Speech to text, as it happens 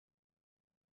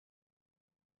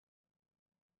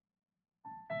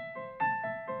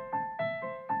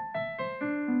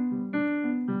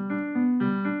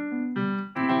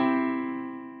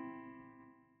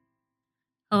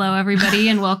Hello, everybody,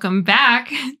 and welcome back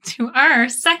to our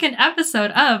second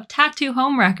episode of Tattoo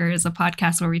Homewreckers, a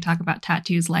podcast where we talk about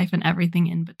tattoos, life, and everything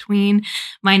in between.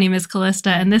 My name is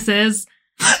Callista, and this is...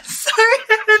 Sorry,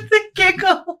 I had the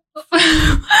giggle.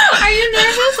 Are you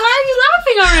nervous? Why are you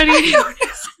laughing already?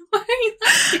 Why are you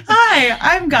laughing? Hi,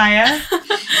 I'm Gaia.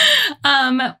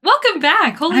 Welcome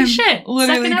back. Holy shit.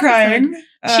 Literally crying.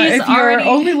 If you're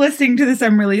only listening to this,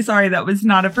 I'm really sorry. That was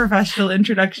not a professional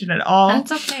introduction at all.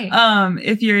 That's okay.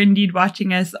 If you're indeed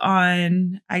watching us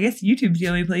on, I guess YouTube's the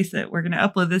only place that we're going to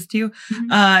upload this to.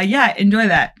 Yeah, enjoy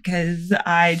that because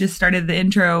I just started the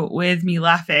intro with me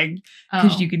laughing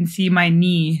because you can see my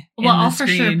knee. Well, I'll for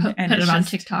sure put it on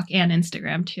TikTok and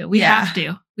Instagram too. We have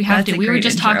to. We have to. We were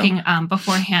just talking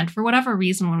beforehand for whatever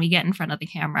reason when we get in front of the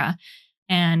camera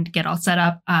and get all set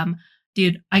up.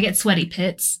 Dude, I get sweaty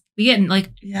pits. We get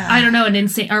I don't know, an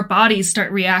insane. Our bodies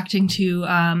start reacting to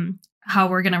how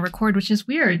we're gonna record, which is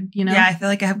weird, you know. Yeah, I feel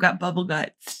like I have got bubble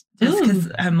guts just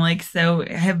because I'm like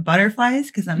I have butterflies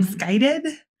because I'm skited,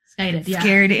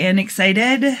 scared and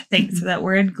excited. Thanks for that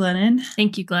word, Glennon.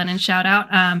 Thank you, Glennon. Shout out.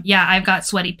 Yeah, I've got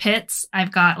sweaty pits.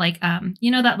 I've got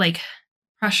that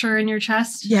pressure in your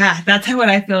chest. Yeah, that's what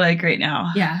I feel like right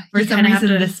now. Yeah, for some reason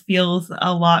this feels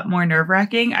a lot more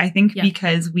nerve-wracking. I think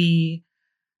because we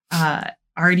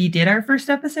already did our first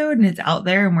episode and it's out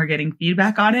there and we're getting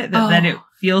feedback on it, then it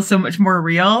feels so much more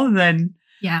real than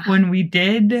when we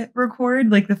did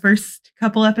record like the first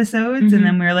couple episodes. And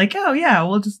then we were like, oh yeah,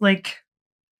 we'll just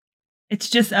it's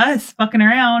just us fucking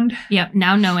around. Yep.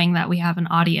 Now knowing that we have an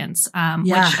audience,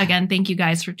 which again, thank you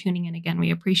guys for tuning in again.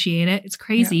 We appreciate it. It's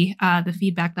crazy. The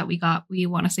feedback that we got, we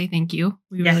want to say thank you.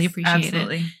 We really appreciate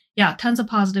it. Yeah. Tons of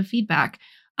positive feedback.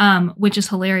 Which is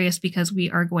hilarious because we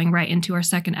are going right into our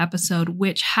second episode,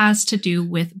 which has to do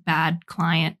with bad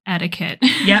client etiquette.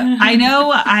 Yep. I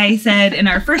know I said in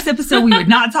our first episode we would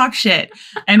not talk shit.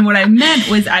 And what I meant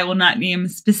was I will not name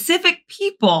specific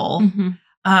people.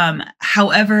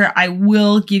 However, I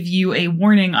will give you a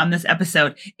warning on this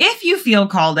episode. If you feel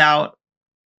called out,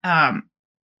 I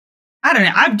don't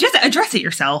know. Just address it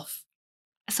yourself.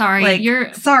 Sorry.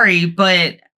 Sorry,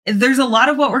 but there's a lot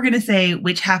of what we're going to say,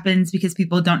 which happens because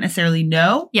people don't necessarily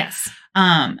know. Yes.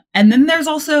 And then there's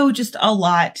also just a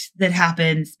lot that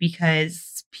happens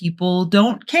because people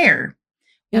don't care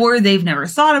or they've never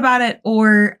thought about it.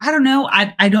 Or I don't know.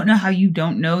 I don't know how you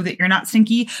don't know that you're not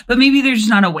stinky, but maybe they're just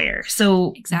not aware.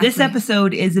 So this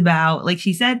episode is about, like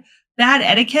she said, bad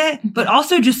etiquette, but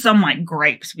also just some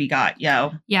gripes we got,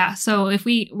 yo. Yeah. So if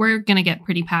we're going to get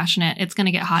pretty passionate, it's going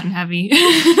to get hot and heavy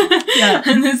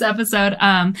in this episode,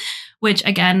 which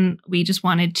again, we just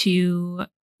wanted to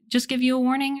just give you a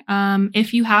warning.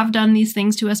 If you have done these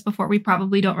things to us before, we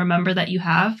probably don't remember that you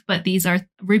have, but these are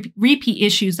repeat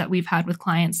issues that we've had with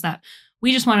clients that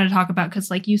we just wanted to talk about.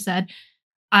 Cause like you said,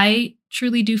 I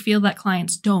truly do feel that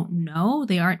clients don't know.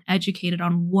 They aren't educated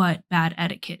on what bad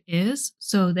etiquette is.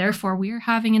 So therefore we are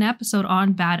having an episode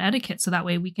on bad etiquette. So that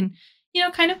way we can,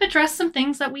 kind of address some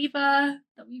things that we've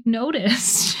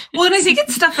noticed. Well, and I think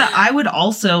it's stuff that I would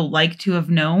also like to have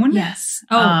known. Yes.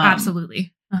 Oh,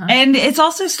 absolutely. And it's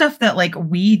also stuff that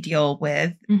we deal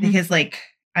with because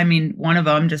one of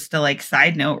them, just to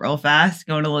side note real fast,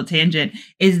 going a little tangent,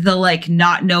 is the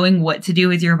not knowing what to do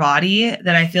with your body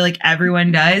that I feel like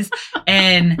everyone does.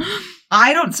 And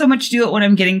I don't so much do it when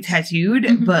I'm getting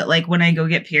tattooed, but when I go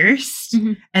get pierced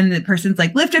and the person's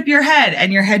lift up your head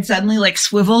and your head suddenly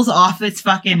swivels off its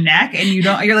fucking neck and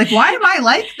you're like, why am I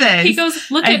like this? He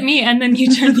goes, look at me. And then you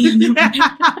turn the other way.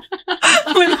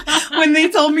 when they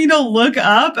told me to look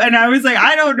up and I was like,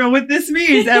 I don't know what this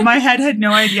means. And my head had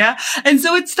no idea. And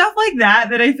so it's stuff like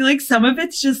that I feel like some of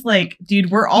it's just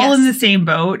dude, we're all in the same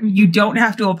boat. You don't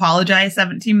have to apologize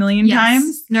 17 million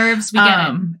times. Nerves, we get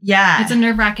it. Yeah. It's a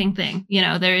nerve-wracking thing.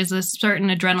 There is a certain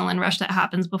adrenaline rush that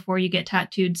happens before you get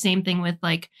tattooed. Same thing with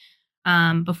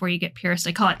before you get pierced.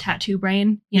 I call it tattoo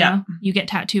brain. You know, you get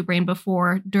tattoo brain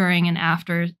before, during, and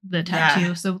after the tattoo.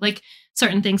 Yeah. So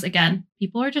certain things, again,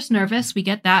 people are just nervous. We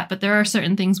get that. But there are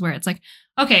certain things where it's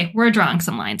okay, we're drawing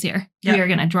some lines here. Yep. We are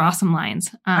going to draw some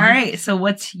lines. All right. So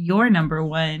what's your number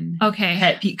one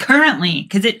pet peeve currently?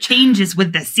 Because it changes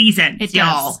with the season. It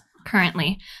does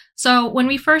currently. So when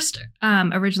we first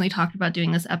originally talked about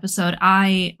doing this episode,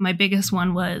 my biggest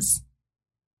one was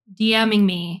DMing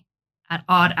me at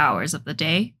odd hours of the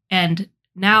day. And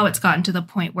now it's gotten to the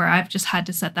point where I've just had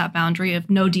to set that boundary of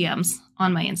no DMs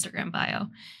on my Instagram bio.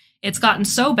 It's gotten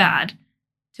so bad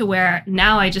to where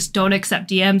now I just don't accept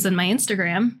DMs in my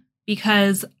Instagram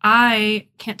because I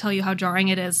can't tell you how jarring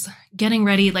it is getting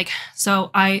ready.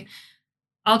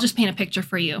 I'll just paint a picture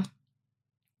for you.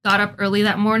 Got up early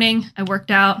that morning. I worked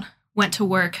out, went to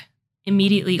work,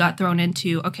 immediately got thrown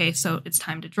into, okay, so it's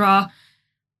time to draw.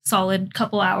 Solid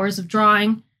couple hours of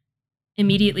drawing.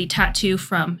 Immediately tattoo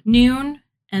from noon.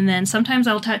 And then sometimes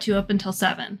I'll tattoo up until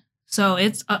 7. So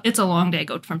it's a long day.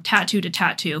 Go from tattoo to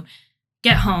tattoo.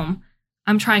 Get home.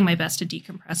 I'm trying my best to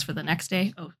decompress for the next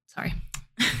day. Oh, sorry.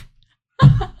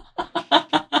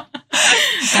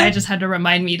 I just had to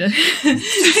remind me to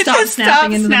stop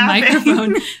snapping into the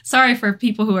microphone. Sorry for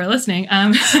people who are listening. We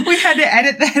had to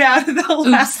edit that out of the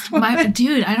last one.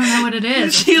 Dude, I don't know what it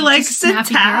is. She likes to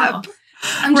tap. Girl.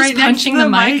 I'm just punching the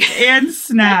mic and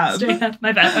snap.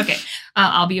 My bad. Okay.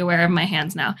 I'll be aware of my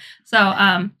hands now.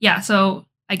 So, so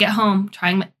I get home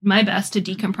trying my best to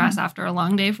decompress after a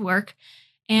long day of work.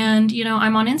 And,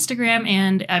 I'm on Instagram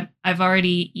and I've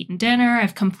already eaten dinner.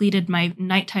 I've completed my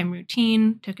nighttime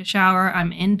routine, took a shower.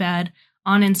 I'm in bed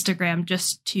on Instagram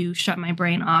just to shut my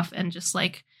brain off and just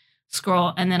like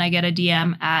scroll. And then I get a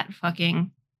DM at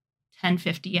fucking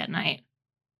 10:50 at night.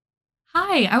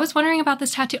 Hi, I was wondering about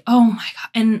this tattoo. Oh my God.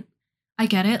 And I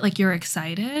get it. Like you're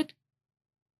excited,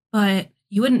 but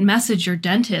you wouldn't message your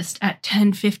dentist at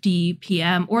 10:50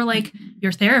 p.m. or like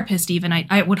your therapist even.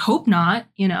 I would hope not,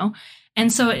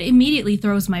 And so it immediately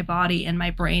throws my body and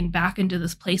my brain back into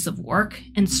this place of work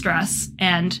and stress.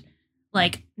 And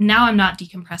like, now I'm not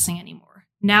decompressing anymore.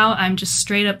 Now I'm just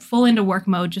straight up full into work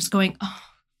mode, just going, oh,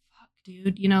 fuck,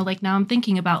 dude. Like now I'm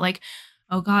thinking about like,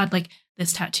 oh God, like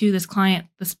this tattoo, this client,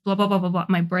 this blah, blah, blah, blah, blah.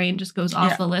 My brain just goes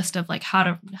off the list of like how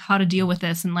to deal with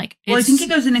this. And like, I think it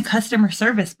goes into customer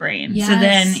service brain. Yes, so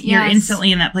then you're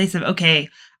instantly in that place of, okay,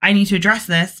 I need to address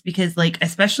this because like,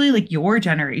 especially like your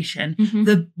generation,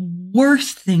 the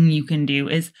worst thing you can do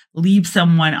is leave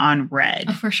someone on red.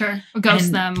 Oh, for sure. Or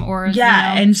ghost them or.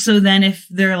 Yeah. And so then if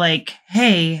they're like,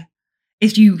 hey,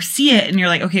 if you see it and you're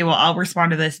like, okay, well, I'll respond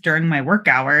to this during my work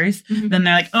hours, then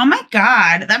they're like, oh my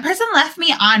God, that person left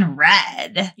me on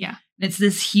red. Yeah. It's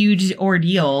this huge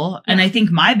ordeal. Yeah. And I think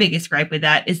my biggest gripe with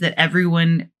that is that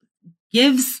everyone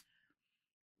gives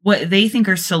what they think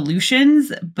are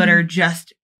solutions, but are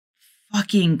just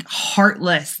fucking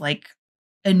heartless, like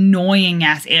annoying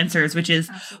ass answers, which is,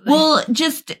 well,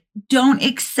 just don't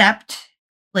accept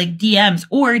like DMs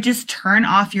or just turn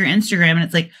off your Instagram. And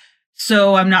it's like,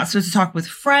 so I'm not supposed to talk with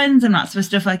friends. I'm not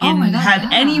supposed to fucking have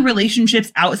any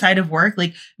relationships outside of work.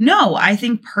 Like, no, I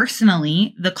think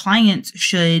personally, the clients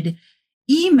should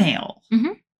email.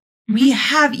 We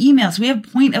have emails. We have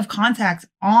point of contacts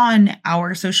on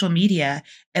our social media,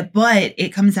 but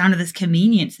it comes down to this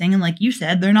convenience thing. And like you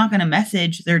said, they're not going to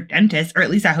message their dentist, or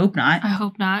at least I hope not. I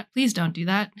hope not. Please don't do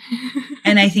that.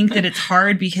 And I think that it's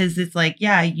hard because it's like,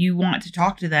 yeah, you want to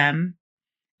talk to them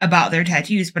about their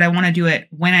tattoos, but I want to do it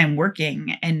when I'm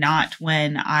working and not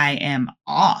when I am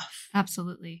off.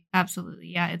 Absolutely. Absolutely.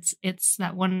 Yeah. It's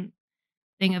that one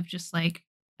thing of just like,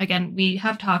 again, we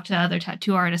have talked to other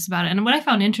tattoo artists about it. And what I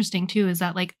found interesting too is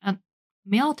that like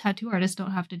male tattoo artists don't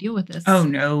have to deal with this. Oh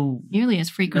no. Nearly as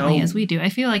frequently as we do. I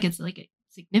feel like it's like a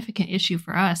significant issue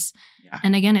for us. Yeah.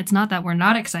 And again, it's not that we're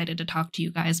not excited to talk to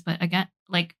you guys, but again,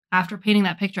 like after painting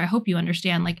that picture, I hope you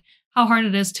understand like how hard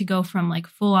it is to go from like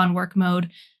full on work mode,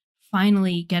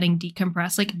 finally getting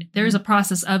decompressed. Like there's a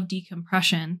process of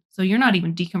decompression. So you're not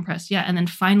even decompressed yet. And then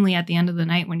finally at the end of the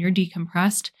night, when you're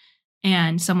decompressed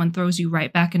and someone throws you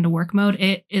right back into work mode,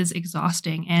 it is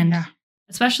exhausting. And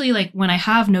especially like when I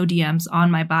have no DMs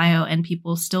on my bio and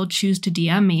people still choose to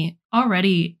DM me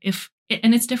already,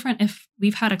 and it's different if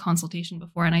we've had a consultation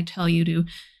before and I tell you to,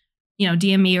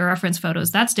 DM me or reference photos,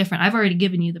 that's different. I've already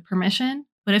given you the permission.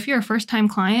 But if you're a first time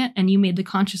client and you made the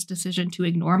conscious decision to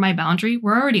ignore my boundary,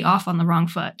 we're already off on the wrong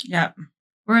foot. Yeah.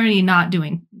 We're already not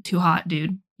doing too hot,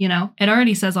 dude. It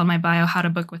already says on my bio how to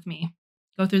book with me.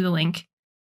 Go through the link.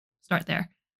 Start there.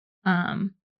 But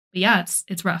yeah,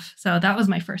 it's rough. So that was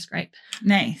my first gripe.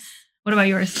 Nice. What about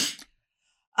yours?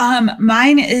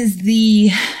 Mine is the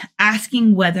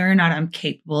asking whether or not I'm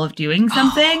capable of doing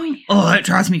something. It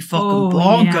drives me fucking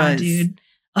bonkers. Yeah, dude.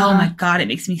 Oh my God, it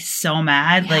makes me so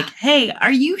mad. Yeah. Like, hey,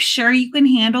 are you sure you can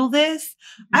handle this?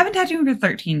 I've been tattooing for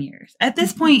 13 years. At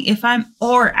this point,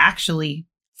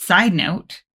 side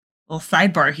note, little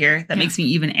sidebar here that makes me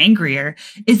even angrier,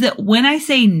 is that when I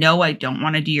say, no, I don't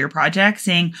want to do your project,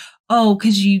 saying, oh,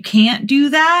 because you can't do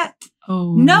that.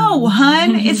 Oh, no,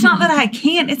 hun, it's not that I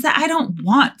can't. It's that I don't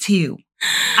want to.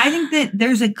 I think that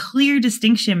there's a clear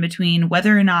distinction between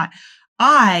whether or not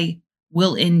I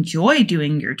will enjoy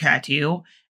doing your tattoo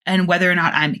and whether or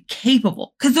not I'm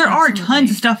capable. Because there are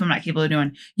tons of stuff I'm not capable of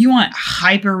doing. You want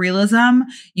hyper realism.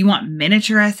 You want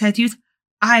miniaturized tattoos.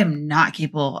 I am not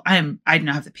capable. I don't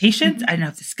have the patience. I don't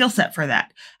have the skill set for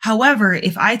that. However,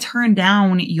 if I turn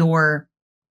down your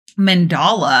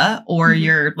mandala or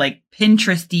your like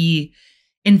Pinteresty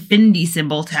infinity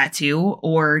symbol tattoo,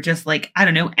 or just like, I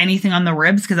don't know, anything on the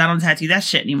ribs, because I don't tattoo that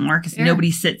shit anymore because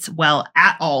nobody sits well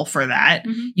at all for that.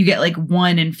 You get like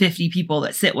 1 in 50 people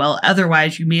that sit well.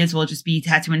 Otherwise, you may as well just be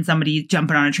tattooing somebody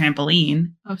jumping on a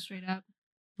trampoline. Oh, straight up.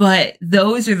 But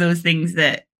those are those things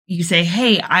that you say,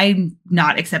 hey, I'm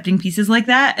not accepting pieces like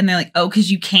that. And they're like, oh,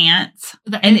 because you can't.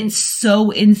 And it's so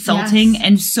insulting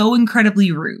and so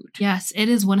incredibly rude. Yes, it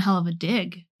is one hell of a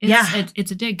dig.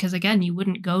 It's a dig because, again, you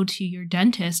wouldn't go to your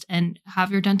dentist and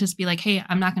have your dentist be like, hey,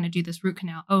 I'm not going to do this root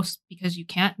canal. Oh, because you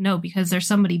can't? No, because there's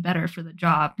somebody better for the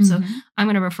job. So I'm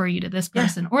going to refer you to this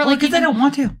person. Or like, because I don't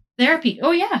want to. Therapy.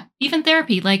 Oh, yeah. Even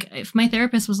therapy. Like if my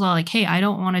therapist was all like, hey, I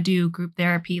don't want to do group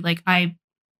therapy. Like I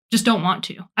just don't want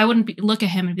to. I wouldn't look at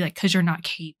him and be like, because you're not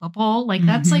capable. Like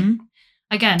that's like,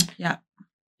 again,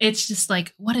 it's just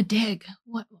like, what a dig.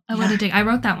 What a dig. I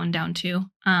wrote that one down too.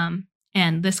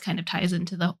 And this kind of ties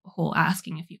into the whole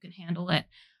asking if you can handle it.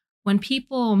 When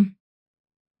people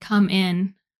come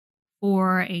in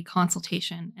for a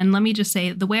consultation, and let me just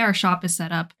say, the way our shop is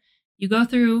set up, you go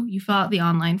through, you fill out the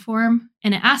online form,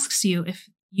 and it asks you if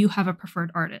you have a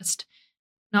preferred artist.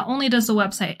 Not only does the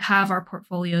website have our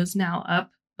portfolios now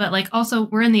up, but like also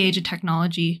we're in the age of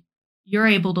technology. You're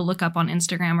able to look up on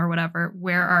Instagram or whatever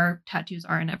where our tattoos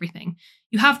are and everything.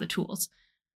 You have the tools.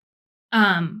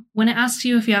 When it asks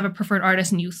you if you have a preferred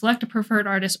artist and you select a preferred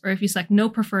artist, or if you select no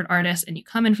preferred artist and you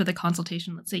come in for the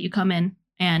consultation, let's say you come in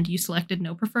and you selected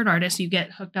no preferred artist, you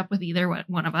get hooked up with either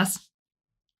one of us.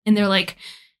 And they're like,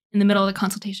 in the middle of the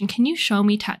consultation, can you show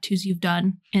me tattoos you've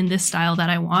done in this style that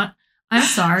I want? I'm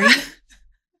sorry.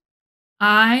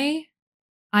 I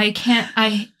can't,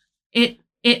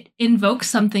 it invokes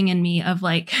something in me of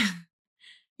like,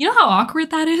 you know how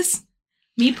awkward that is?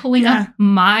 Me pulling up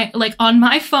on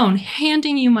my phone,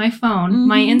 handing you my phone,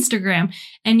 my Instagram,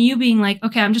 and you being like,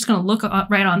 okay, I'm just going to look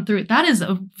right on through it. That is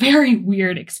a very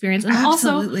weird experience. And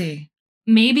also,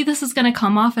 maybe this is going to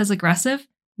come off as aggressive.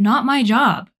 Not my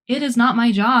job. It is not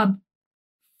my job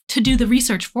to do the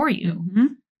research for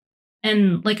you.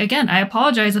 And like, again, I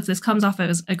apologize if this comes off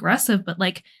as aggressive, but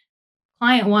like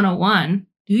client 101,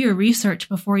 do your research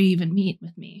before you even meet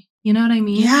with me. You know what I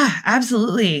mean? Yeah,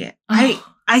 absolutely.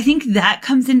 I think that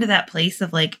comes into that place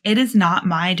of like, it is not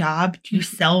my job to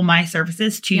sell my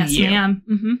services to you. Yes,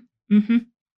 ma'am.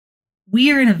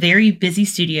 We are in a very busy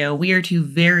studio. We are two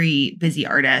very busy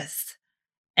artists.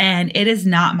 And it is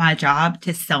not my job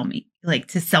to sell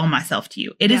myself to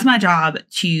you. It is my job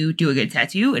to do a good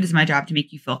tattoo. It is my job to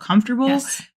make you feel comfortable,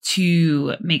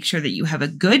 to make sure that you have a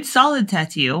good, solid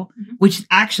tattoo, which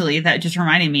actually, that just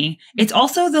reminded me, it's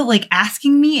also the like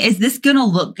asking me, is this going to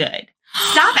look good?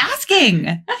 Stop asking.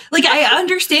 Like, I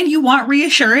understand you want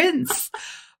reassurance,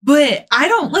 but I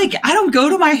don't go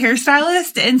to my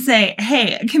hairstylist and say,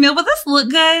 hey, Camille, will this look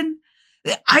good?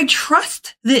 I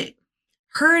trust that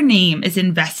her name is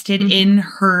invested in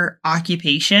her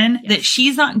occupation, that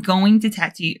she's not going to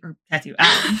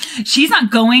she's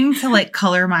not going to like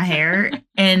color my hair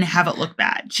and have it look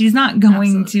bad. She's not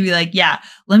going to be like, yeah,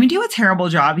 let me do a terrible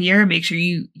job here. Make sure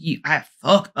I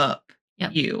fuck up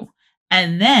you.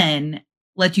 And then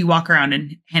let you walk around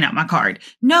and hand out my card.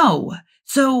 No.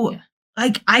 So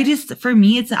like, for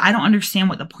me, I don't understand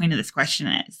what the point of this question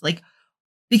is. Like,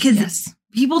 because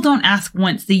people don't ask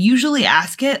once. They usually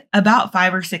ask it about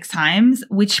 5 or 6 times,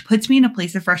 which puts me in a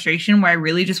place of frustration where I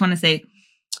really just want to say,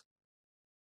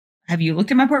 have you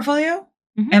looked at my portfolio?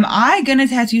 Am I going to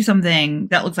tattoo something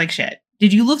that looks like shit?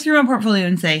 Did you look through my portfolio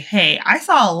and say, hey, I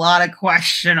saw a lot of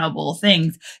questionable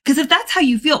things? Because if that's how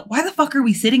you feel, why the fuck are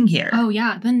we sitting here? Oh,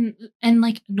 yeah. Then, and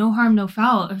like, no harm, no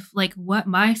foul. If like what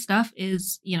my stuff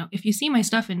is, you know, if you see my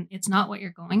stuff and it's not what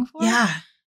you're going for.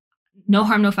 No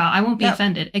harm, no foul. I won't be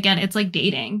offended. Again, it's like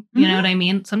dating. You know what I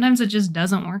mean? Sometimes it just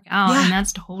doesn't work out and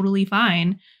that's totally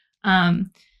fine. And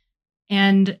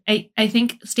I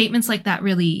think statements like that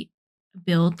really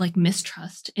build like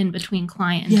mistrust in between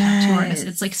client and tattoo artist.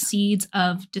 It's like seeds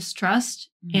of distrust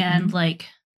and like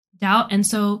doubt. And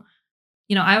so,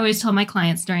 you know, I always tell my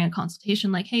clients during a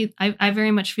consultation, like, hey, I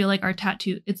very much feel like our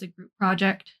tattoo, it's a group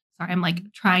project. Sorry, I'm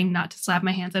like trying not to slap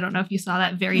my hands. I don't know if you saw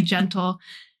that very gentle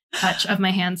touch of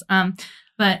my hands.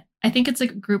 But I think it's a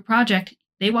group project.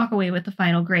 They walk away with the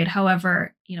final grade.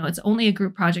 However, you know, it's only a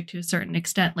group project to a certain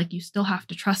extent. Like, you still have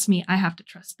to trust me. I have to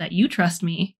trust that you trust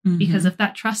me, because if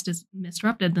that trust is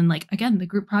disrupted, then like, again, the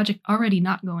group project already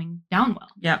not going down well.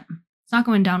 It's not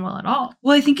going down well at all.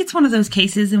 Well, I think it's one of those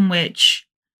cases in which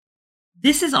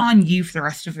this is on you for the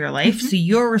rest of your life. So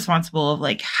you're responsible of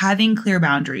like having clear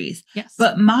boundaries.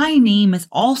 But my name is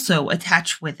also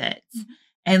attached with it.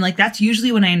 And like, that's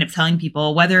usually when I end up telling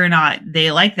people, whether or not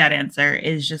they like that answer,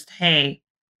 is just, hey,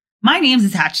 my name's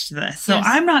attached to this. So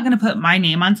I'm not going to put my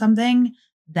name on something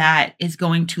that is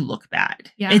going to look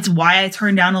bad. Yeah. It's why I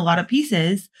turn down a lot of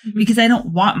pieces because I don't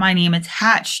want my name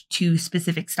attached to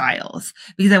specific styles,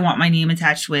 because I want my name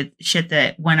attached with shit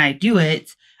that when I do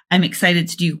it, I'm excited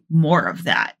to do more of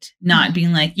that. Not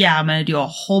being like, yeah, I'm going to do a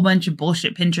whole bunch of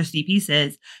bullshit Pinteresty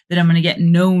pieces that I'm going to get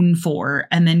known for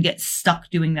and then get stuck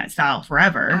doing that style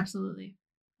forever. Absolutely.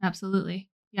 Absolutely.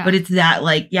 Yeah. But it's that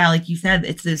like you said,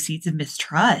 it's those seeds of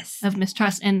mistrust.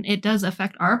 And it does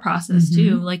affect our process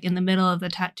too. Like in the middle of the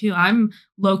tattoo, I'm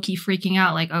low key freaking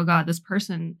out like, oh God, this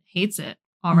person hates it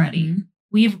already.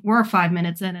 We're 5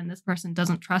 minutes in and this person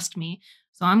doesn't trust me.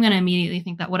 So I'm going to immediately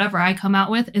think that whatever I come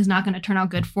out with is not going to turn out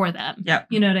good for them. Yep.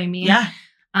 You know what I mean? Yeah.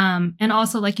 And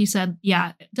also, like you said,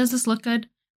 yeah, does this look good?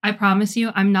 I promise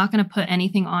you, I'm not going to put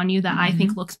anything on you that I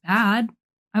think looks bad.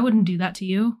 I wouldn't do that to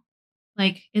you.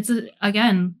 Like, it's,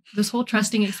 again, this whole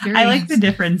trusting experience. I like the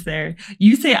difference there.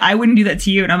 You say, I wouldn't do that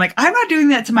to you. And I'm like, I'm not doing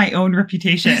that to my own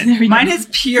reputation. Mine is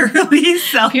purely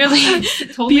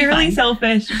selfish. Purely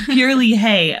selfish. Purely,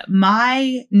 hey,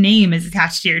 my name is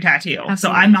attached to your tattoo. Absolutely.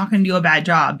 So I'm not going to do a bad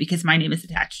job because my name is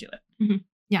attached to it.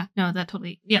 Yeah, no, that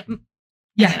totally. Yeah.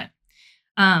 Yeah.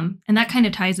 And that kind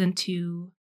of ties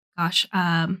into, gosh,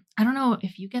 I don't know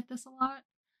if you get this a lot.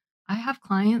 I have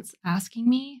clients asking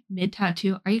me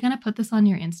mid-tattoo, are you going to put this on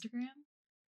your Instagram?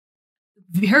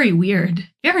 Very weird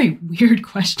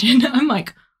question. I'm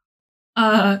like,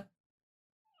 I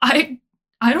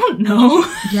don't know.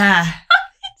 Yeah.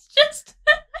 It's just,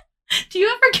 do you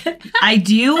ever get that? I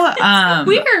do.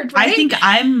 Weird, right? I think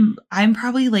I'm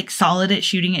probably like solid at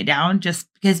shooting it down just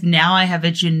because now I have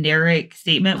a generic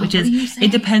statement, which is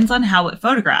it depends on how it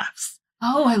photographs.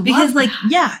 Oh, I love because like,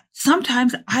 that. yeah,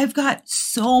 sometimes I've got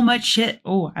so much shit.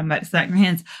 Oh, I'm about to smack my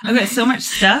hands. I've got so much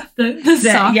stuff. the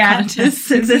soft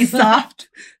the soft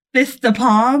fist to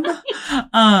palm,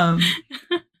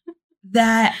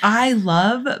 that I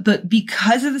love, but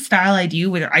because of the style I do,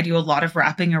 whether I do a lot of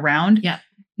wrapping around. Yeah.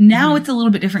 Now it's a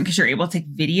little bit different because you're able to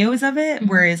take videos of it.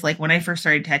 Whereas like when I first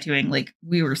started tattooing, like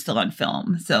we were still on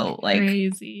film. So like,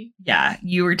 crazy. Yeah.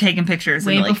 You were taking pictures.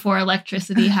 Way before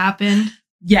electricity happened.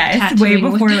 Yeah, it's way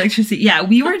before electricity. Yeah,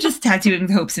 we were just tattooing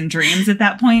with hopes and dreams at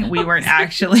that point. We weren't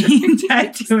actually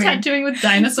tattooing with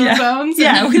dinosaur bones.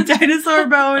 Yeah, with dinosaur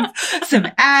bones, some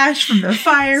ash from the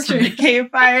fire, from the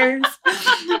cave fires.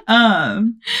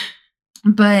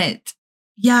 But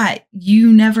yeah,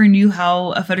 you never knew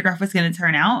how a photograph was going to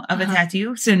turn out of a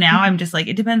tattoo. So now I'm just like,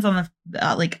 it depends on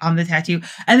the on the tattoo.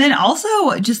 And then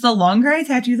also just the longer I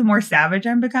tattoo, the more savage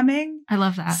I'm becoming. I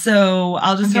love that. So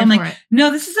I'll just go like, no,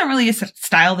 this isn't really a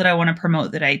style that I want to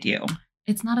promote that I do.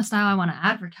 It's not a style I want to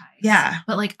advertise. Yeah.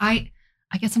 But like, I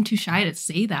guess I'm too shy to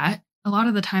say that. A lot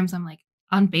of the times I'm like,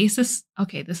 on basis,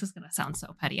 okay, this is going to sound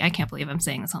so petty. I can't believe I'm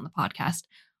saying this on the podcast.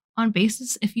 On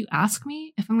basis, if you ask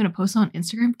me if I'm going to post on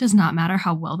Instagram, does not matter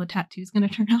how well the tattoo is going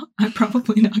to turn out. I'm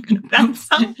probably not going to post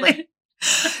it.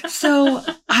 So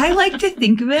I like to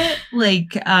think of it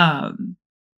like,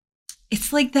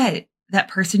 it's like that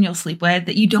person you'll sleep with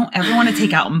that you don't ever want to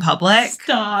take out in public.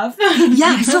 Stop.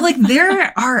 Yeah. So like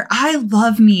I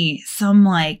love me some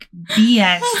like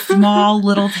BS small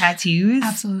little tattoos.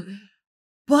 Absolutely.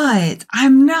 But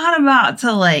I'm not about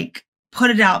to like put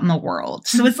it out in the world.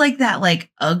 So it's like that like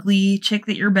ugly chick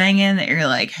that you're banging that you're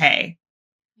like, hey,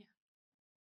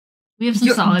 we have some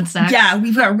solid sex. Yeah,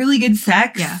 we've got really good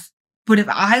sex. Yeah. But if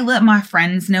I let my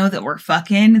friends know that we're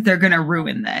fucking, they're going to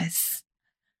ruin this.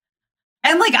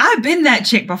 And like, I've been that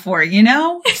chick before, you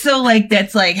know? So like,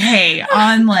 that's like, hey,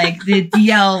 on like the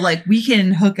DL, like we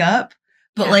can hook up,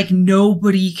 but like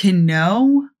nobody can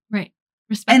know. Right.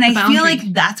 And I feel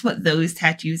like that's what those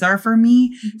tattoos are for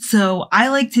me. So I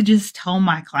like to just tell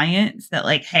my clients that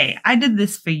like, hey, I did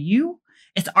this for you.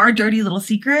 It's our dirty little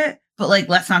secret, but like,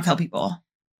 let's not tell people.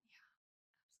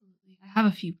 I have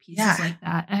a few pieces like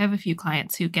that. I have a few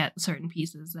clients who get certain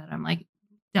pieces that I'm like,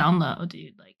 down low,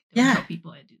 dude. Like, don't tell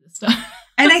people I do this stuff.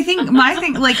 And I think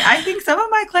I think some of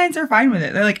my clients are fine with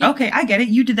it. They're like, okay, I get it.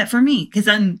 You did that for me. Because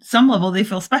on some level, they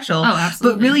feel special. Oh,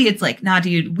 absolutely. But really, it's like, nah,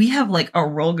 dude, we have like a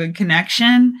real good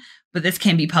connection, but this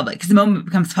can't be public. Because the moment it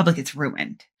becomes public, it's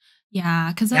ruined.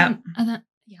 Yeah. Because I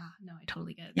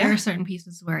totally get it. There are certain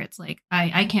pieces where it's like,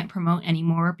 I can't promote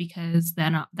anymore because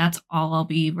then that's all I'll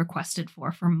be requested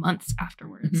for months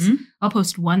afterwards. I'll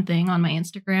post one thing on my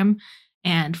Instagram.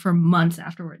 And for months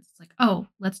afterwards, it's like, oh,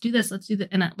 let's do this. Let's do that.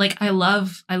 And I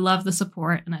love the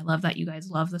support and I love that you guys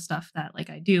love the stuff that like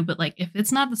I do. But like, if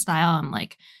it's not the style I'm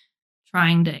like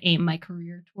trying to aim my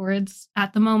career towards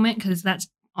at the moment, because that's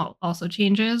also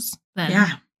changes,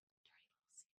 then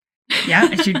Yeah,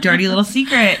 it's your dirty little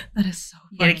secret. That is so funny.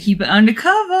 You gotta keep it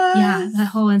undercover. Yeah, that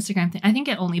whole Instagram thing. I think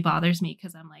it only bothers me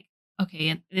because I'm like,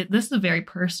 okay, this is a very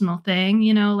personal thing,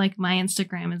 you know, like my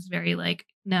Instagram is very like,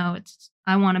 no,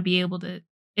 I want to be able to,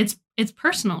 it's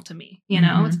personal to me, you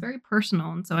know, it's very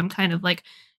personal. And so I'm kind of like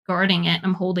guarding it.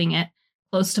 I'm holding it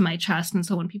close to my chest. And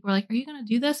so when people are like, are you going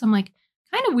to do this? I'm like,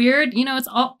 kind of weird. You know,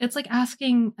 it's like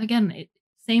asking again,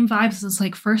 same vibes as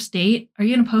like first date. Are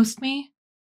you going to post me?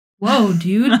 Whoa,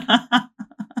 dude.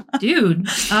 Dude.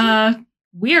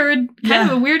 Weird. Kind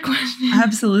of a weird question.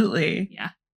 Absolutely. Yeah.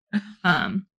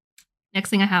 Next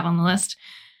thing I have on the list.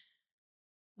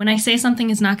 When I say something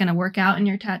is not going to work out in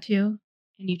your tattoo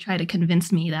and you try to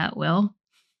convince me that will.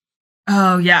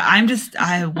 Oh, yeah.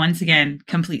 I once again,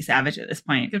 complete savage at this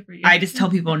point. Good for you. I just tell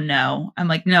people no. I'm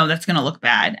like, no, that's going to look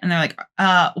bad. And they're like,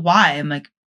 why? I'm like,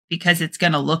 because it's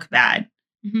going to look bad.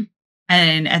 Mm-hmm.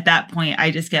 And at that point,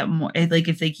 I just get more like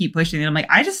if they keep pushing it, I'm like,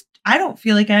 I don't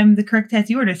feel like I'm the correct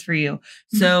tattoo artist for you.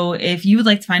 Mm-hmm. So if you would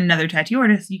like to find another tattoo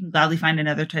artist, you can gladly find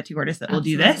another tattoo artist that will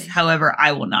do this. However,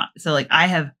 I will not. So like I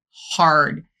have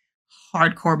hardcore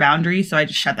boundaries. So I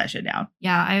just shut that shit down.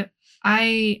 Yeah.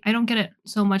 I don't get it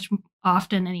so much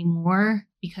often anymore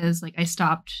because like I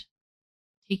stopped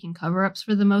taking cover-ups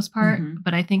for the most part. Mm-hmm.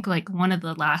 But I think like one of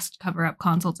the last cover-up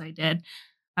consults I did,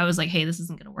 I was like, hey, this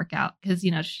isn't going to work out. Because,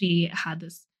 you know, she had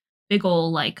this big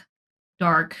old like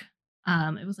dark,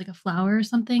 it was like a flower or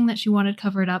something that she wanted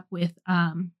covered up with,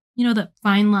 you know, the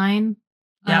fine line,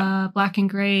 black and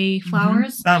gray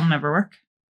flowers. Mm-hmm. That'll never work.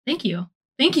 Thank you.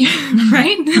 Right? Thank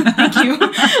you.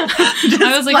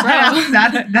 I was like,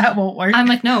 bro, that won't work. I'm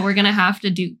like, no, we're going to have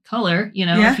to do color, you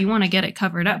know, if you want to get it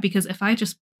covered up. Because if I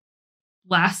just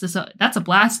blast this, that's a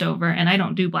blast over and I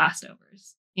don't do blast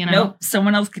overs, you know? Nope.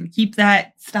 Someone else can keep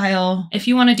that style. If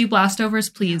you want to do blast overs,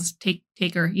 please take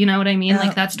her. You know what I mean?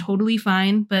 Like that's totally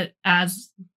fine. But as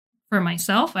for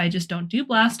myself, I just don't do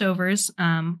blast overs,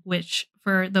 which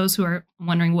for those who are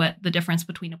wondering what the difference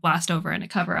between a blast over and a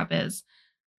cover up is,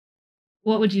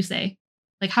 what would you say?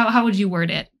 Like, how would you word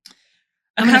it?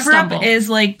 A cover-up is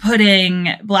like putting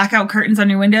blackout curtains on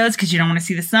your windows because you don't want to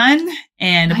see the sun.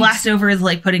 And a blast over is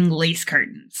like putting lace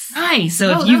curtains. Nice.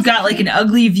 So if you've got like an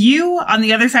ugly view on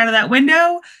the other side of that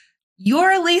window,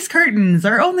 your lace curtains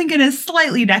are only going to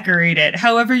slightly decorate it.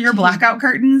 However, your blackout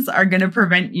curtains are going to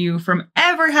prevent you from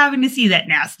ever having to see that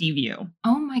nasty view.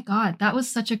 Oh my God. That was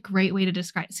such a great way to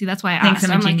describe. See, that's why I asked. Thanks,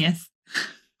 I'm a genius. Like,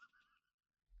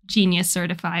 genius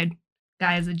certified.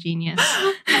 Guy is a genius.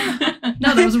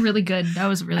 No, that was really good. That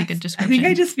was a really good description. I think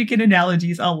I just speak in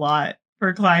analogies a lot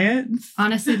for clients.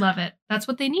 Honestly, love it. That's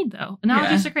what they need, though.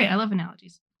 Analogies are great. I love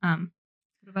analogies. What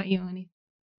about you, Annie?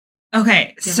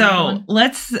 Okay, so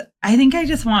I think I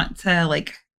just want to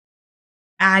like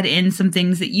add in some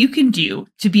things that you can do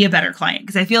to be a better client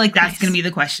because I feel like that's going to be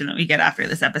the question that we get after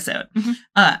this episode.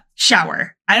 Mm-hmm.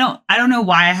 Shower. I don't know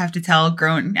why I have to tell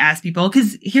grown ass people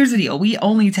because here's the deal: we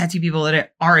only tattoo people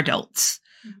that are adults.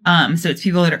 Mm-hmm. So it's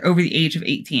people that are over the age of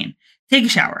 18. Take a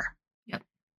shower. Yep.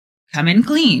 Come in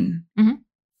clean. Mm-hmm.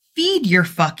 Feed your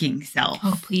fucking self.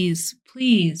 Oh, please.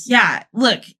 Yeah.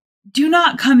 Look. Do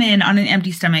not come in on an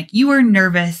empty stomach. You are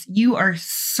nervous. You are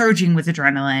surging with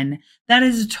adrenaline. That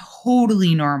is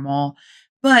totally normal.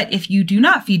 But if you do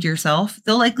not feed yourself,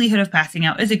 the likelihood of passing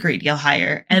out is a great deal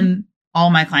higher. Mm-hmm. And all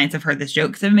my clients have heard this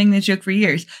joke because I've been making this joke for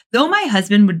years. Though my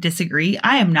husband would disagree,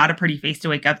 I am not a pretty face to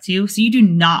wake up to. So you do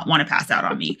not want to pass out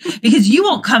on me because you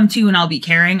won't come to and I'll be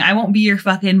caring. I won't be your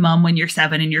fucking mom when you're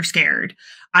 7 and you're scared.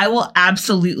 I will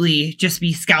absolutely just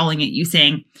be scowling at you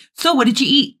saying, so what did you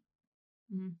eat?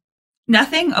 Mm-hmm.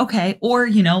 Nothing? Okay. Or,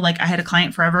 you know, like I had a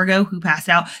client forever ago who passed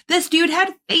out. This dude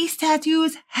had face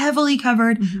tattoos heavily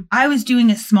covered. Mm-hmm. I was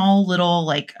doing a small little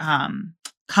like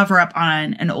cover up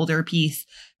on an older piece,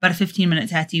 about a 15-minute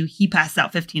tattoo. He passed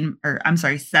out 7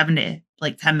 to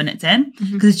like 10 minutes in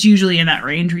because it's usually in that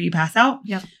range where you pass out.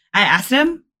 Yep. I asked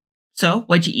him, so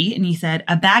what'd you eat? And he said,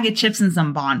 a bag of chips and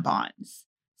some bonbons.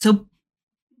 So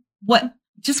what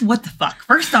the fuck?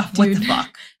 First off, what the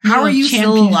fuck? How are you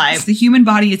still alive? The human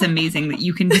body is amazing that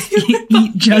you can just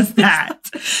eat just that.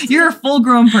 You're a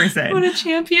full-grown person. What a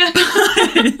champion.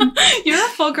 You're a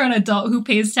full-grown adult who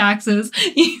pays taxes.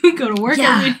 You go to work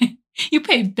every day. You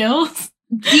pay bills.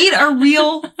 Eat a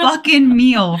real fucking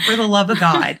meal, for the love of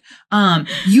God.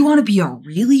 You want to be a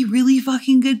really, really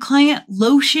fucking good client?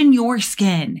 Lotion your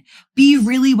skin. Be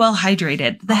really well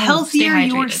hydrated. The healthier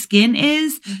your skin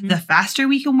is, the faster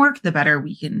we can work, the better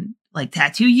we can like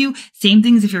tattoo you. Same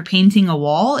things if you're painting a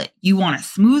wall. You want a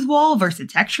smooth wall versus a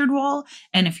textured wall.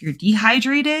 And if you're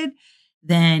dehydrated,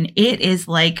 then it is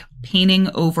like painting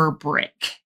over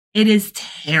brick. It is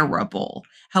terrible.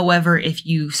 However, if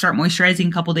you start moisturizing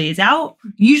a couple days out,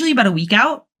 usually about a week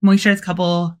out, moisturize a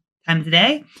couple times a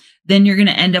day, then you're going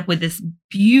to end up with this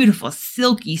beautiful,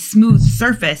 silky, smooth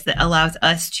surface that allows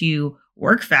us to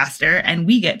work faster, and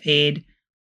we get paid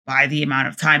by the amount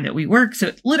of time that we work. So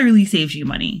it literally saves you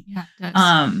money. Yeah, it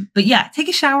does. But yeah, take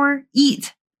a shower,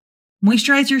 eat,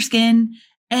 moisturize your skin,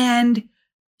 and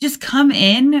just come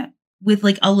in with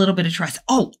like a little bit of trust.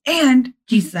 Oh, and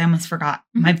Jesus, I almost forgot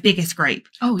my biggest gripe.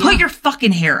 Oh, yeah. Put your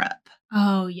fucking hair up.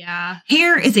 Oh, yeah.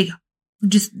 Hair is a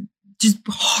just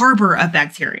harbor of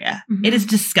bacteria. It is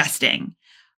disgusting.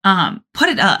 Put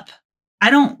it up. I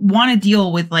don't want to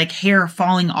deal with like hair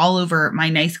falling all over my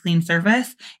nice clean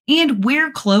surface, and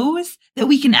wear clothes that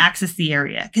we can access the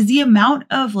area. Because the amount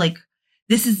of like,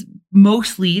 this is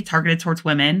mostly targeted towards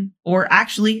women, or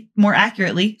actually more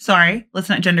accurately, sorry, let's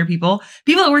not gender people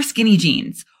that wear skinny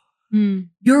jeans.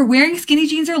 You're wearing skinny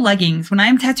jeans or leggings when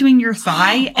I'm tattooing your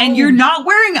thigh and you're not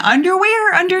wearing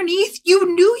underwear underneath.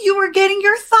 You knew you were getting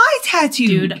your thigh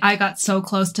tattooed. Dude, I got so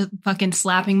close to fucking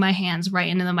slapping my hands right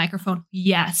into the microphone.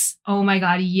 Yes. Oh my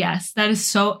God. Yes. That is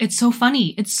so, it's so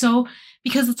funny. It's so,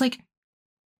 because it's like,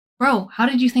 bro, how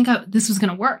did you think this was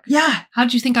going to work? Yeah. How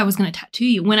did you think I was going to tattoo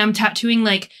you? When I'm tattooing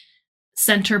like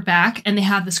center back and they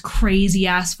have this crazy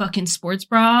ass fucking sports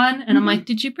bra on, and I'm like,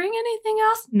 did you bring anything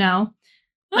else? No.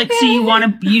 Like, okay. so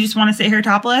you just want to sit here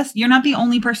topless? You're not the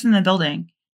only person in the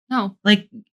building. No. Like,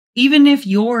 even if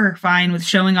you're fine with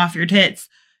showing off your tits,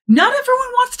 not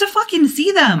everyone wants to fucking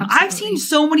see them. Absolutely. I've seen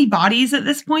so many bodies at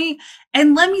this point,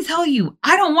 and let me tell you,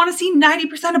 I don't want to see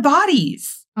 90% of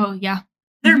bodies. Oh, yeah.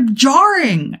 They're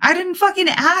jarring. I didn't fucking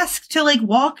ask to like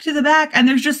walk to the back and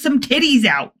there's just some titties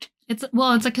out. It's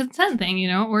a consent thing, you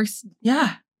know? It works.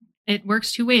 Yeah. It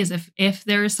works two ways. If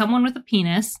there is someone with a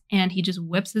penis and he just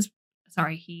whips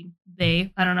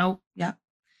they, I don't know. Yeah.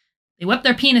 They whip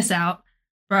their penis out.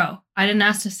 Bro, I didn't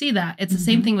ask to see that. It's the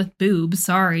same thing with boobs.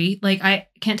 Sorry. Like, I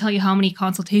can't tell you how many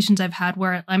consultations I've had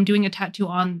where I'm doing a tattoo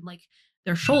on like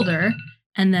their shoulder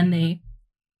and then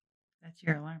That's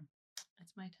your alarm.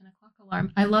 That's my 10 o'clock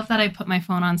alarm. I love that I put my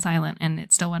phone on silent and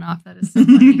it still went off. That is so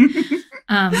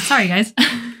funny. Sorry, guys.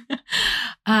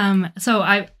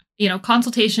 So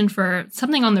consultation for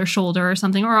something on their shoulder or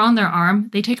something, or on their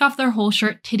arm. They take off their whole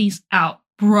shirt, titties out.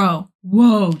 Bro.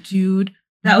 Whoa, dude.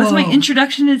 That was my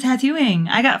introduction to tattooing.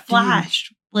 I got flashed.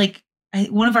 Dude. Like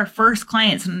one of our first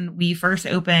clients when we first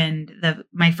opened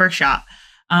my first shop,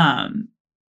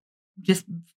 just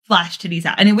flashed titties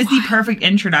out. And it was the perfect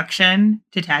introduction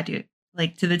to tattoo,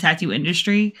 like to the tattoo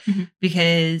industry,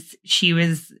 because she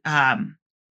was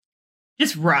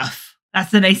just rough.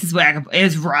 That's the nicest way I could put it. It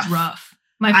was rough.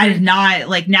 I did not,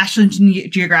 like, National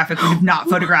Geographic would have not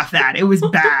photographed that. It was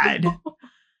bad.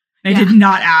 I did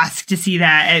not ask to see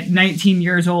that at 19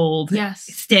 years old. Yes.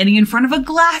 Standing in front of a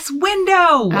glass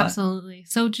window. Absolutely.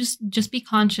 So just be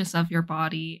conscious of your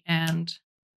body and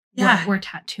what we're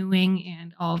tattooing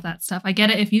and all of that stuff. I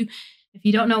get it. If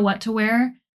you don't know what to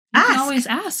wear, you can always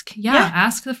ask. Yeah.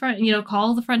 Ask the front,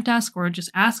 call the front desk or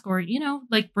just ask, or,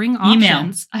 like bring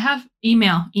options. I have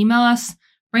email us.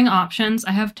 Bring options.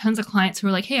 I have tons of clients who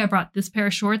are like, hey, I brought this pair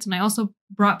of shorts and I also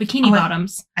brought bikini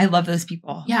bottoms. I love those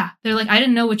people. Yeah. They're like, I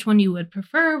didn't know which one you would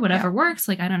prefer, whatever works.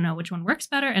 Like, I don't know which one works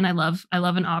better. And I love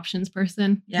an options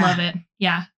person. Yeah. Love it.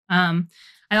 Yeah.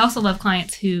 I also love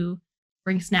clients who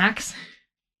bring snacks.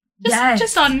 I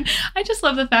just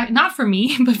love the fact, not for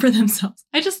me, but for themselves.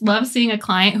 I just love seeing a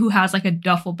client who has like a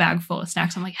duffel bag full of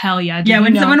snacks. I'm like, hell yeah. Yeah,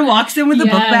 when someone walks in with a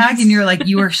book bag and you're like,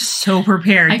 you are so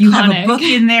prepared. You have a book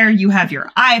in there. You have your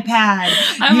iPad.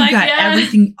 You've got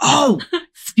everything. Oh,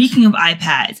 speaking of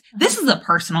iPads, this is a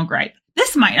personal gripe.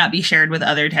 This might not be shared with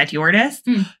other tattoo artists.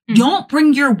 Don't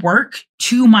bring your work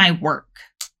to my work.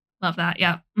 Love that.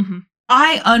 Yeah.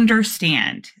 I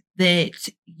understand that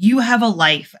you have a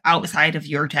life outside of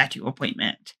your tattoo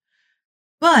appointment.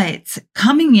 But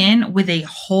coming in with a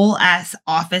whole ass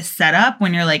office setup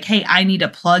when you're like, hey, I need to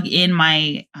plug in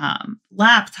my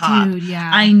laptop. Dude, yeah.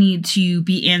 I need to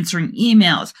be answering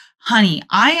emails. Honey,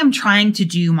 I am trying to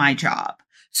do my job.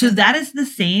 So that is the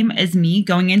same as me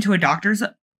going into a doctor's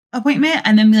appointment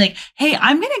and then be like, hey,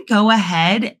 I'm going to go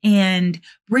ahead and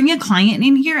bring a client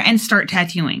in here and start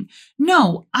tattooing.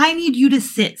 No, I need you to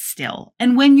sit still.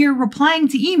 And when you're replying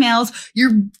to emails,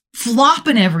 you're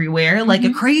flopping everywhere like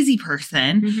a crazy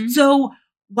person. So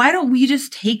why don't we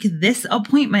just take this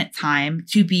appointment time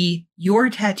to be your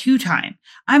tattoo time?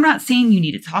 I'm not saying you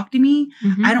need to talk to me.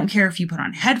 I don't care if you put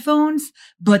on headphones,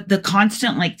 but the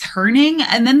constant like turning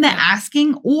and then the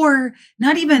asking, or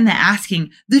not even the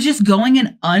asking, the just going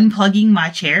and unplugging my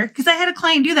chair. Because I had a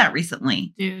client do that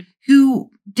recently, dude, who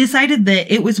decided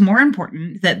that it was more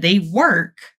important that they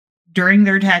work during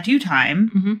their tattoo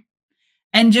time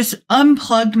and just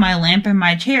unplugged my lamp and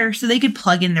my chair so they could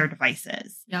plug in their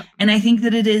devices. Yep. And I think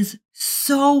that it is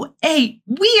so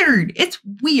weird. It's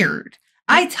weird.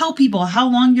 I tell people how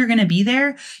long you're going to be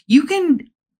there. You can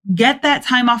get that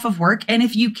time off of work. And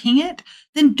if you can't,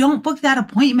 then don't book that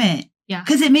appointment. Yeah.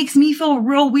 Because it makes me feel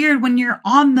real weird when you're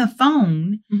on the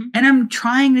phone and I'm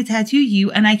trying to tattoo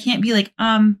you and I can't be like,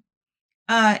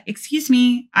 excuse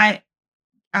me,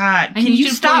 can you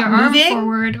stop moving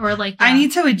forward or like I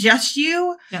need to adjust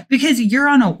you because you're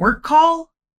on a work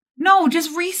call? No,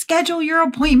 just reschedule your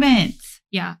appointment.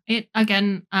 Yeah. It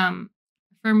again,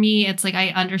 for me, it's like I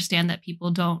understand that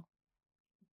people don't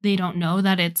know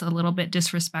that it's a little bit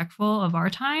disrespectful of our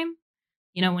time.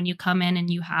 You know, when you come in and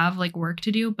you have like work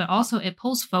to do, but also it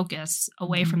pulls focus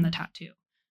away from the tattoo.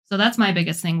 So that's my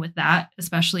biggest thing with that,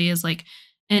 especially is like,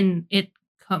 and it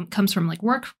comes from like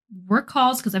work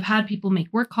calls, because I've had people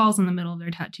make work calls in the middle of their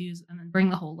tattoos and then bring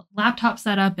the whole laptop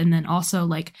setup, and then also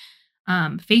like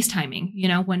FaceTiming. You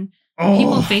know, when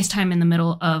people FaceTime in the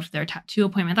middle of their tattoo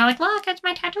appointment, they're like, "Look, it's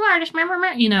my tattoo artist."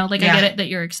 You know, like I get it that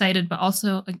you're excited, but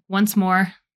also like, once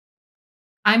more,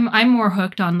 I'm more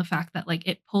hooked on the fact that like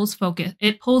it pulls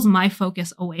my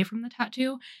focus away from the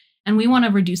tattoo, and we want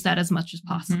to reduce that as much as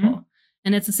possible.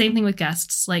 And it's the same thing with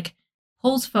guests, like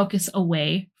pulls focus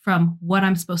away from what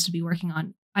I'm supposed to be working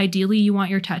on. Ideally, you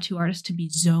want your tattoo artist to be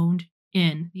zoned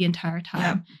in the entire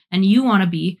time, and you want to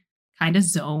be kind of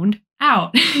zoned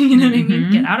out. You know what I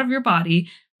mean? Get out of your body,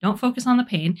 don't focus on the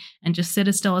pain, and just sit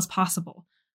as still as possible.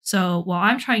 So while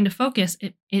I'm trying to focus,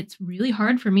 it's really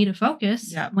hard for me to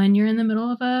focus when you're in the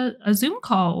middle of a Zoom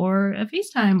call or a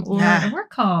FaceTime or a work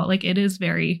call. Like it is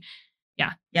very,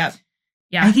 Yeah.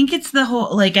 I think it's the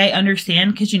whole, like, I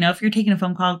understand because, you know, if you're taking a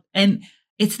phone call and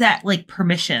it's that like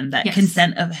permission, that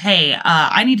consent of, hey,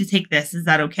 I need to take this. Is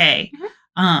that okay?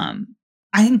 I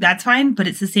think that's fine. But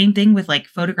it's the same thing with like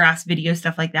photographs, video,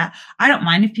 stuff like that. I don't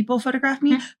mind if people photograph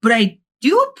me, but I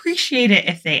do appreciate it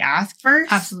if they ask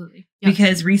first. Absolutely. Yep.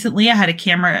 Because recently I had a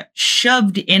camera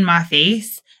shoved in my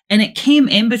face and it came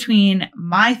in between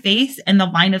my face and the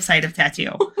line of sight of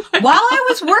tattoo while I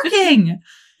was working.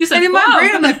 And in my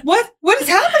brain, I'm like, what is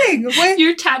happening? What?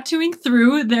 You're tattooing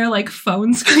through their like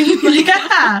phone screen. Which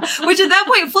at that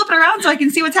point, flip it around so I can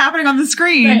see what's happening on the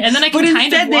screen. Right, and then I can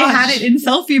instead they had it in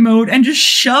selfie mode and just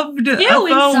shoved a phone.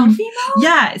 In selfie mode?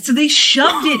 Yeah, so they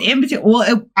shoved it in between.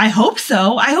 Well, I hope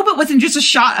so. I hope it wasn't just a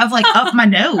shot of like up my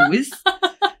nose.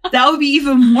 That would be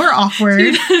even more awkward.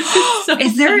 Dude,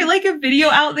 is there like a video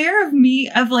out there of me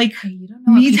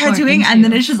me tattooing and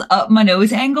then it's just up my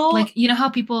nose angle? Like, you know how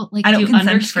people like I don't do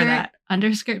consent for that.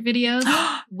 Underskirt videos?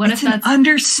 What if that's an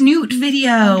undersnoot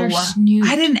video? Undersnoot.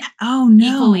 I didn't. Oh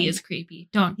no. Equally as creepy.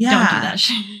 Don't do that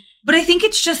shit. But I think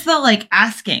it's just the like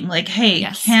asking, like, hey,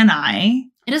 can I?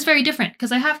 It is very different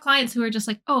because I have clients who are just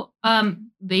like,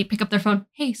 they pick up their phone.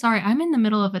 Hey, sorry, I'm in the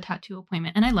middle of a tattoo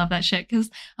appointment. And I love that shit because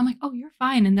I'm like, oh, you're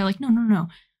fine. And they're like, no.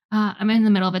 I'm in the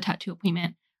middle of a tattoo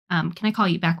appointment. Can I call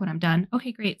you back when I'm done?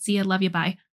 Okay, great. See ya. Love you.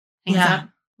 Bye. Hangs up.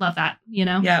 Love that. You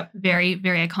know? Yeah. Very,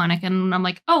 very iconic. And I'm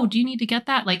like, oh, do you need to get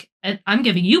that? Like, I'm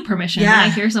giving you permission. When I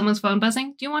hear someone's phone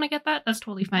buzzing, do you want to get that? That's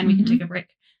totally fine. We can take a break.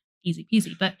 Easy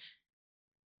peasy. But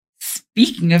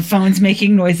speaking of phones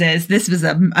making noises, this was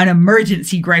an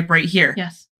emergency gripe right here.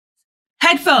 Yes.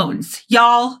 Headphones,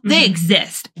 y'all, they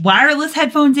exist. Wireless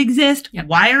headphones exist. Yep.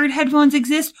 Wired headphones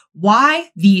exist. Why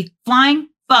the flying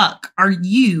fuck are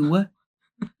you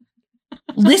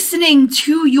listening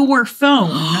to your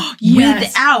phone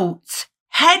without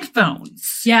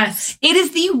headphones? Yes. It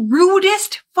is the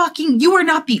rudest fucking, you are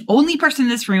not the only person in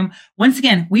this room. Once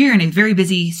again, we are in a very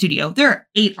busy studio. There are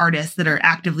 8 artists that are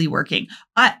actively working.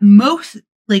 Most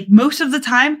of the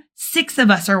time, 6 of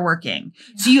us are working.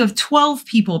 Yeah. So you have 12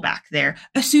 people back there,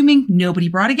 assuming nobody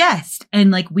brought a guest.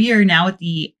 And like, we are now at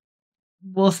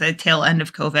we'll say tail end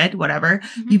of COVID, whatever.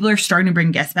 People are starting to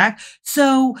bring guests back.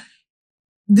 So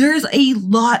there's a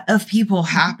lot of people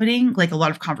happening, like a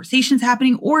lot of conversations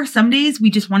happening, or some days we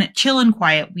just want it chill and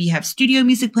quiet. We have studio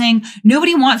music playing.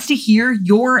 Nobody wants to hear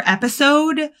your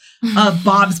episode of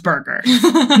Bob's Burgers.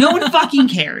 No one fucking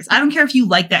cares. I don't care if you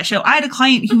like that show. I had a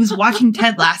client who was watching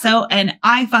Ted Lasso and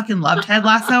I fucking love Ted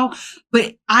Lasso,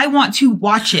 but I want to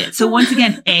watch it. So once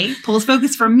again, A, pulls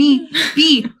focus from me.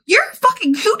 B,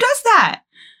 who does that?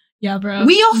 Yeah, bro.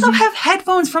 We also have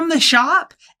headphones from the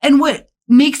shop. And what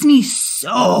makes me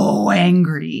so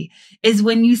angry is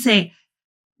when you say,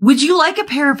 would you like a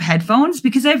pair of headphones?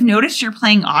 Because I've noticed you're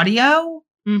playing audio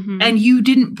and you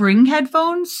didn't bring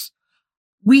headphones.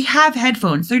 We have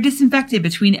headphones. They're disinfected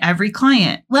between every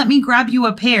client. Let me grab you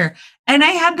a pair. And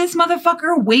I had this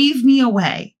motherfucker wave me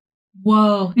away.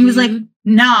 Whoa. He was like,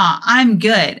 nah, I'm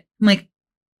good. I'm like,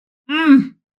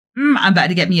 I'm about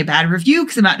to get me a bad review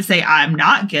because I'm about to say I'm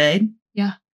not good.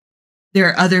 Yeah. There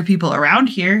are other people around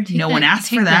here. No one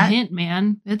asked for that. The hint,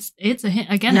 man. It's a hint.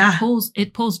 Again,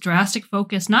 it pulls drastic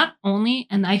focus. Not only,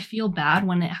 and I feel bad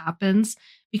when it happens,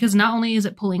 because not only is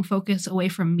it pulling focus away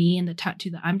from me and the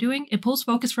tattoo that I'm doing, it pulls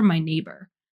focus from my neighbor.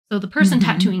 So the person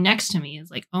tattooing next to me is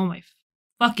like, oh my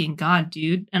fucking God,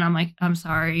 dude. And I'm like, I'm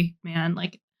sorry, man.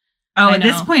 Like, at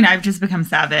this point, I've just become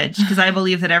savage because I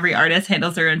believe that every artist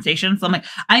handles their own station. So I'm like,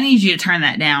 I need you to turn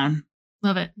that down.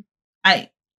 Love it.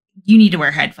 You need to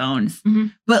wear headphones,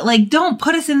 but like, don't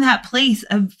put us in that place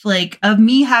of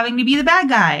me having to be the bad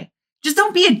guy. Just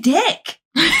don't be a dick.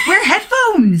 Wear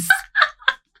headphones.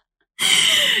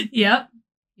 Yep.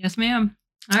 Yes, ma'am.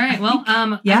 All right. Well,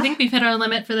 I think we've hit our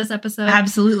limit for this episode.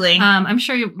 Absolutely. I'm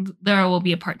sure there will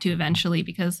be a part 2 eventually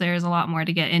because there's a lot more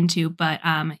to get into, but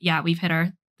we've hit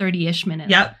our 30-ish minutes.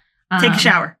 Yep. Take a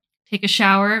shower. Take a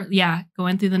shower. Yeah.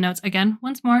 Going through the notes again.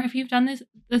 Once more, if you've done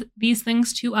these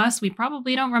things to us, we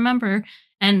probably don't remember.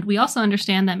 And we also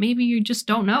understand that maybe you just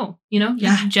don't know,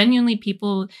 genuinely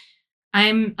people.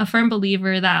 I'm a firm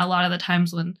believer that a lot of the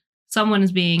times when someone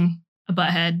is being a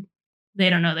butthead, they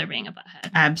don't know they're being a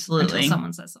butthead. Absolutely. Until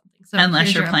someone says something. So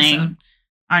unless you're playing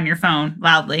on your phone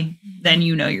loudly, then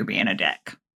you know you're being a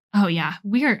dick. Oh yeah.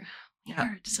 Weird.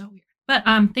 So weird. But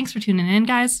thanks for tuning in,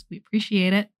 guys. We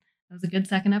appreciate it. That was a good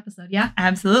second episode. Yeah.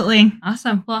 Absolutely.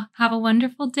 Awesome. Well, have a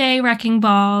wonderful day, Wrecking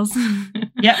Balls.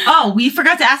 Yeah. Oh, we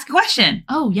forgot to ask a question.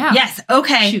 Oh, yeah. Yes.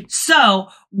 Okay. Shoot. So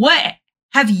what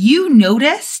have you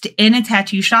noticed in a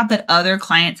tattoo shop that other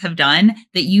clients have done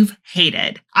that you've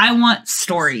hated? I want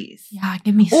stories. Yeah.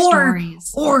 Give me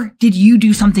stories. Or did you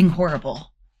do something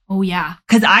horrible? Oh, yeah.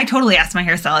 Because I totally asked my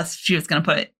hairstylist if she was going to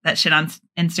put that shit on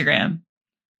Instagram.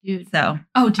 Dude. So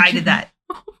I did that.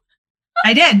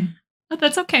 I did. Oh,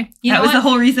 that's okay. That was the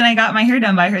whole reason I got my hair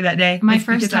done by her that day. My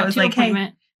first tattoo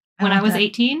appointment when I was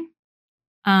 18,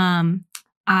 I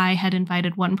had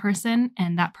invited one person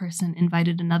and that person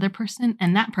invited another person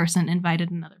and that person invited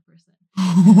another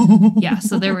person. Yeah.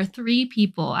 So there were 3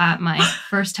 people at my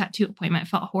first tattoo appointment. It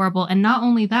felt horrible. And not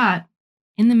only that,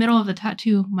 in the middle of the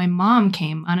tattoo, my mom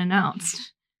came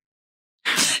unannounced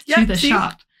to the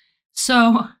shop.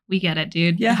 So we get it,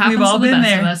 dude. Yeah, it happens we've all to the been best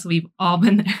there. of us. We've all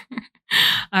been there.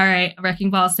 All right, Wrecking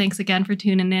Balls, thanks again for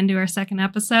tuning in to our second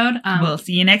episode. We'll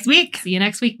see you next week.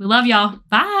 We love y'all.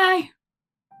 Bye.